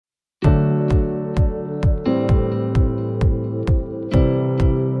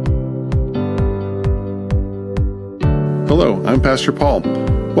I'm Pastor Paul.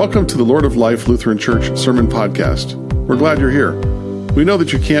 Welcome to the Lord of Life Lutheran Church Sermon Podcast. We're glad you're here. We know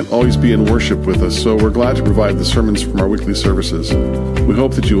that you can't always be in worship with us, so we're glad to provide the sermons from our weekly services. We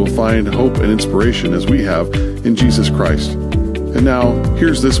hope that you will find hope and inspiration as we have in Jesus Christ. And now,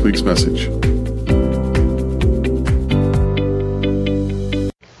 here's this week's message.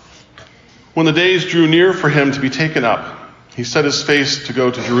 When the days drew near for him to be taken up, he set his face to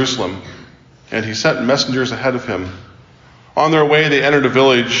go to Jerusalem, and he sent messengers ahead of him. On their way, they entered a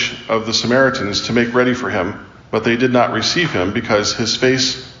village of the Samaritans to make ready for him, but they did not receive him because his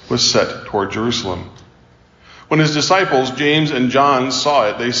face was set toward Jerusalem. When his disciples, James and John, saw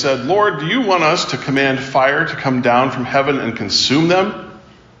it, they said, "Lord, do you want us to command fire to come down from heaven and consume them?"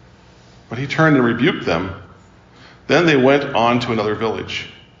 But he turned and rebuked them. Then they went on to another village.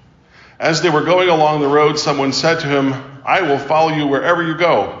 As they were going along the road, someone said to him, "I will follow you wherever you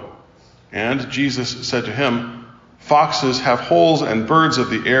go." And Jesus said to him, "Foxes have holes and birds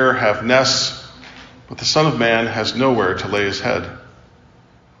of the air have nests, but the Son of Man has nowhere to lay his head."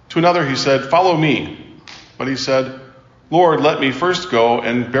 To another he said, "Follow me." But he said, "Lord, let me first go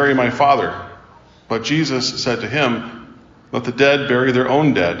and bury my father." But Jesus said to him, "Let the dead bury their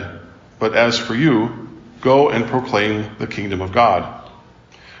own dead, but as for you, go and proclaim the kingdom of God."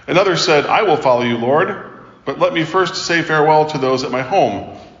 Another said, "I will follow you, Lord, but let me first say farewell to those at my home."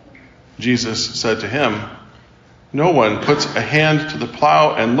 Jesus said to him, "No one puts a hand to the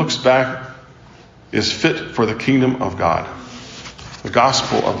plow and looks back is fit for the kingdom of God." The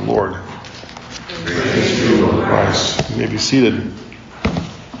gospel of the Lord. Praise to you, Lord Christ. You may be seated.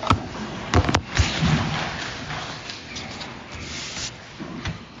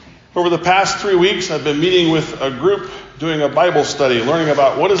 Over the past 3 weeks, I've been meeting with a group doing a Bible study, learning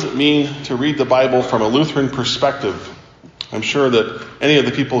about what does it mean to read the Bible from a Lutheran perspective. I'm sure that any of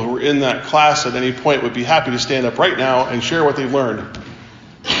the people who were in that class at any point would be happy to stand up right now and share what they've learned.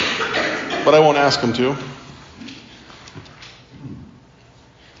 But I won't ask them to.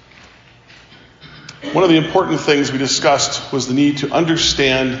 One of the important things we discussed was the need to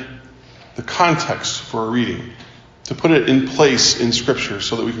understand the context for a reading, to put it in place in Scripture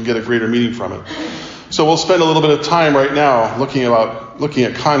so that we can get a greater meaning from it. So we'll spend a little bit of time right now looking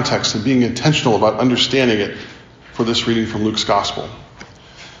at context and being intentional about understanding it for this reading from Luke's Gospel.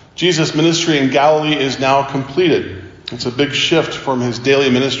 Jesus' ministry in Galilee is now completed. It's a big shift from his daily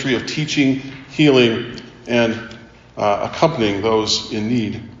ministry of teaching, healing, and accompanying those in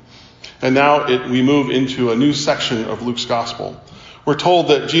need. And now we move into a new section of Luke's Gospel. We're told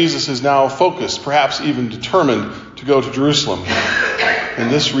that Jesus is now focused, perhaps even determined, to go to Jerusalem.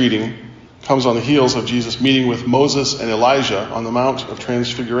 And this reading comes on the heels of Jesus meeting with Moses and Elijah on the Mount of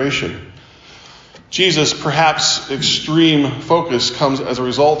Transfiguration. Jesus' perhaps extreme focus comes as a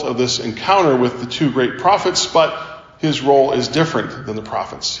result of this encounter with the two great prophets, but his role is different than the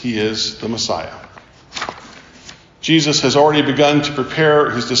prophets. He is the Messiah. Jesus has already begun to prepare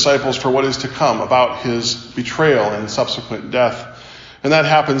his disciples for what is to come about his betrayal and subsequent death. And that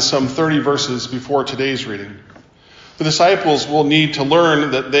happens some 30 verses before today's reading. The disciples will need to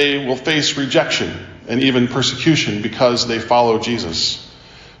learn that they will face rejection and even persecution because they follow Jesus.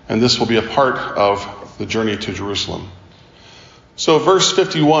 And this will be a part of the journey to Jerusalem. So verse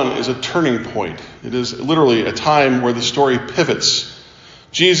 51 is a turning point. It is literally a time where the story pivots.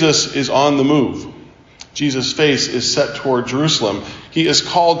 Jesus is on the move. Jesus' face is set toward Jerusalem. He is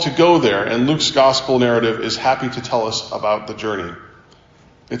called to go there, and Luke's gospel narrative is happy to tell us about the journey.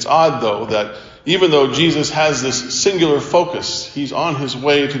 It's odd, though, that even though Jesus has this singular focus, he's on his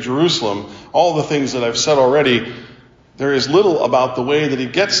way to Jerusalem, all the things that I've said already, there is little about the way that he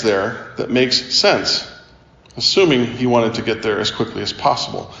gets there that makes sense, assuming he wanted to get there as quickly as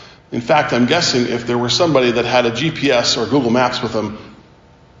possible. In fact, I'm guessing if there were somebody that had a GPS or Google Maps with them,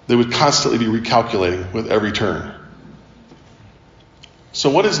 they would constantly be recalculating with every turn. So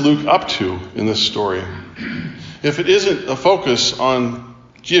what is Luke up to in this story? If it isn't a focus on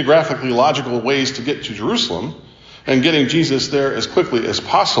geographically logical ways to get to Jerusalem and getting Jesus there as quickly as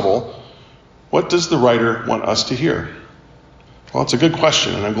possible, what does the writer want us to hear? Well, it's a good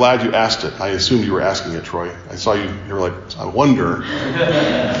question, and I'm glad you asked it. I assumed you were asking it, Troy. I saw you were like, I wonder,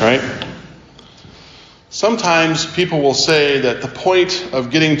 right? Sometimes people will say that the point of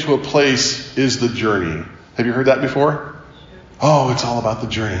getting to a place is the journey. Have you heard that before? Oh, it's all about the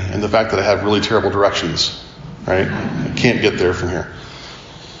journey and the fact that I have really terrible directions, right? I can't get there from here.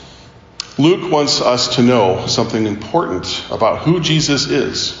 Luke wants us to know something important about who Jesus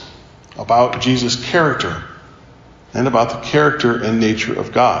is, about Jesus' character, and about the character and nature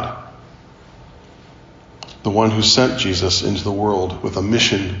of God, the one who sent Jesus into the world with a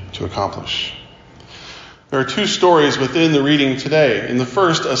mission to accomplish. There are two stories within the reading today. In the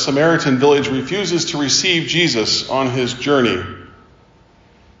first, a Samaritan village refuses to receive Jesus on his journey.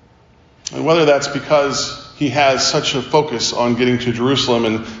 And whether that's because he has such a focus on getting to Jerusalem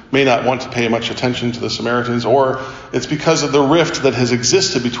and may not want to pay much attention to the Samaritans, or it's because of the rift that has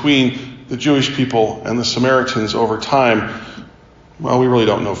existed between the Jewish people and the Samaritans over time, well, we really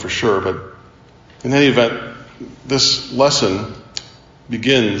don't know for sure. But in any event, this lesson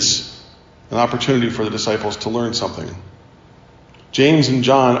begins an opportunity for the disciples to learn something. James and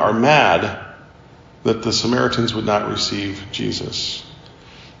John are mad that the Samaritans would not receive Jesus.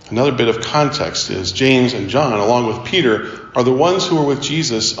 Another bit of context is James and John, along with Peter, are the ones who were with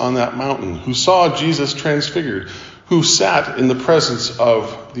Jesus on that mountain, who saw Jesus transfigured, who sat in the presence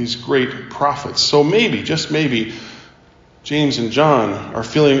of these great prophets. So maybe, just maybe, James and John are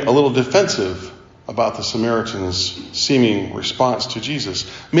feeling a little defensive about the Samaritans' seeming response to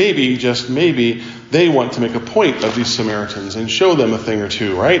Jesus. Maybe, just maybe, they want to make a point of these Samaritans and show them a thing or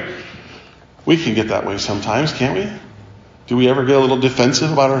two, right? We can get that way sometimes, can't we? Do we ever get a little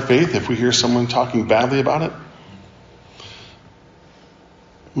defensive about our faith if we hear someone talking badly about it?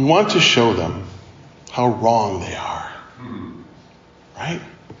 We want to show them how wrong they are. Right?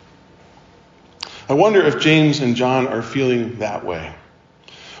 I wonder if James and John are feeling that way.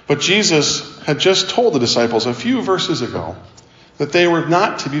 But Jesus had just told the disciples a few verses ago that they were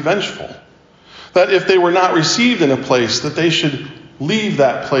not to be vengeful. That if they were not received in a place, that they should leave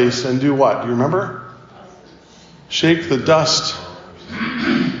that place and do what? Do you remember? Shake the dust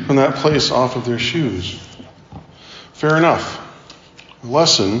from that place off of their shoes. Fair enough. A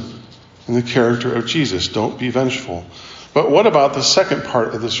lesson in the character of Jesus. Don't be vengeful. But what about the second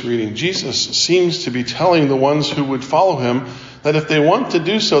part of this reading? Jesus seems to be telling the ones who would follow him that if they want to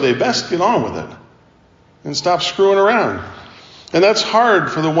do so, they best get on with it and stop screwing around. And that's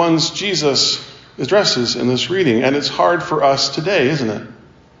hard for the ones Jesus addresses in this reading. And it's hard for us today, isn't it?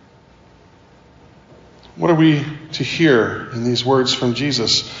 What are we to hear in these words from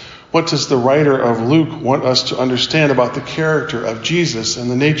Jesus? What does the writer of Luke want us to understand about the character of Jesus and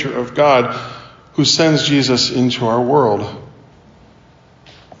the nature of God who sends Jesus into our world?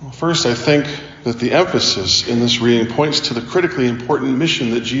 Well, first, I think that the emphasis in this reading points to the critically important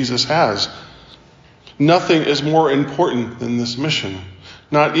mission that Jesus has. Nothing is more important than this mission.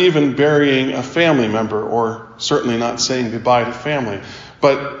 Not even burying a family member, or certainly not saying goodbye to family.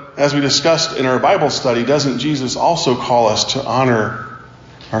 But as we discussed in our Bible study, doesn't Jesus also call us to honor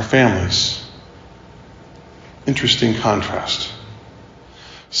our families? Interesting contrast.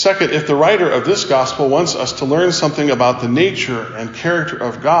 Second, if the writer of this gospel wants us to learn something about the nature and character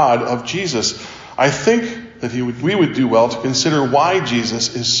of God, of Jesus, I think that we would do well to consider why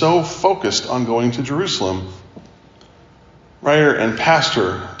Jesus is so focused on going to Jerusalem. Writer and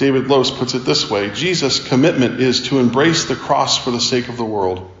pastor David Lose puts it this way: Jesus' commitment is to embrace the cross for the sake of the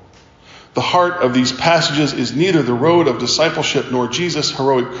world. The heart of these passages is neither the road of discipleship nor Jesus'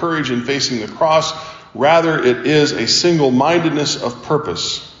 heroic courage in facing the cross. Rather, it is a single-mindedness of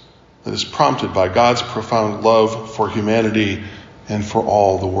purpose that is prompted by God's profound love for humanity and for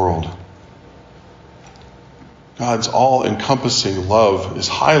all the world. God's all-encompassing love is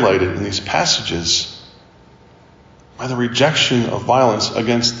highlighted in these passages by the rejection of violence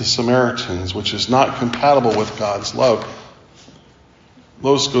against the Samaritans, which is not compatible with God's love.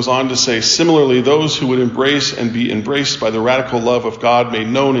 Lose goes on to say, similarly, those who would embrace and be embraced by the radical love of God made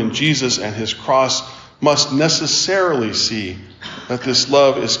known in Jesus and his cross must necessarily see that this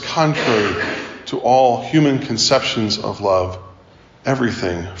love is contrary to all human conceptions of love.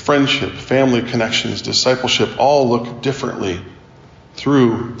 Everything, friendship, family connections, discipleship, all look differently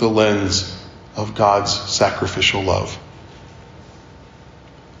through the lens of God's sacrificial love.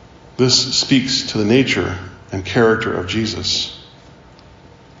 This speaks to the nature and character of Jesus.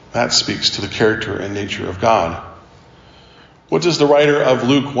 That speaks to the character and nature of God. What does the writer of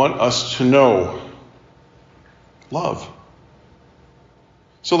Luke want us to know? Love.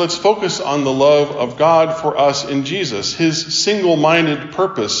 So let's focus on the love of God for us in Jesus, his single-minded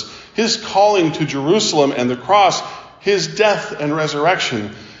purpose, his calling to Jerusalem and the cross, his death and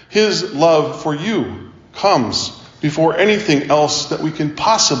resurrection. His love for you comes before anything else that we can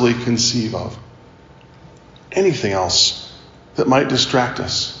possibly conceive of. Anything else that might distract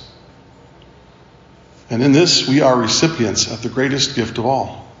us. And in this, we are recipients of the greatest gift of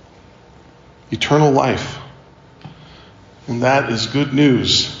all, eternal life. And that is good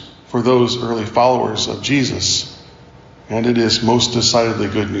news for those early followers of Jesus. And it is most decidedly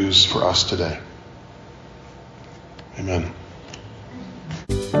good news for us today. Amen.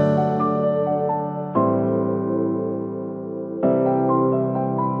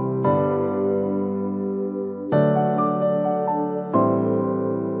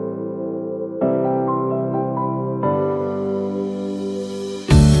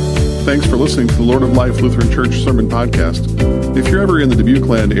 thanks for listening to the Lord of Life Lutheran Church Sermon Podcast. If you're ever in the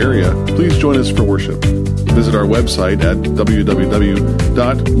Dubuque-Land area, please join us for worship. Visit our website at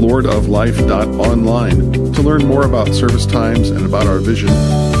www.lordoflife.online to learn more about service times and about our vision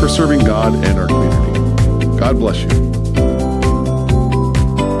for serving God and our community. God bless you.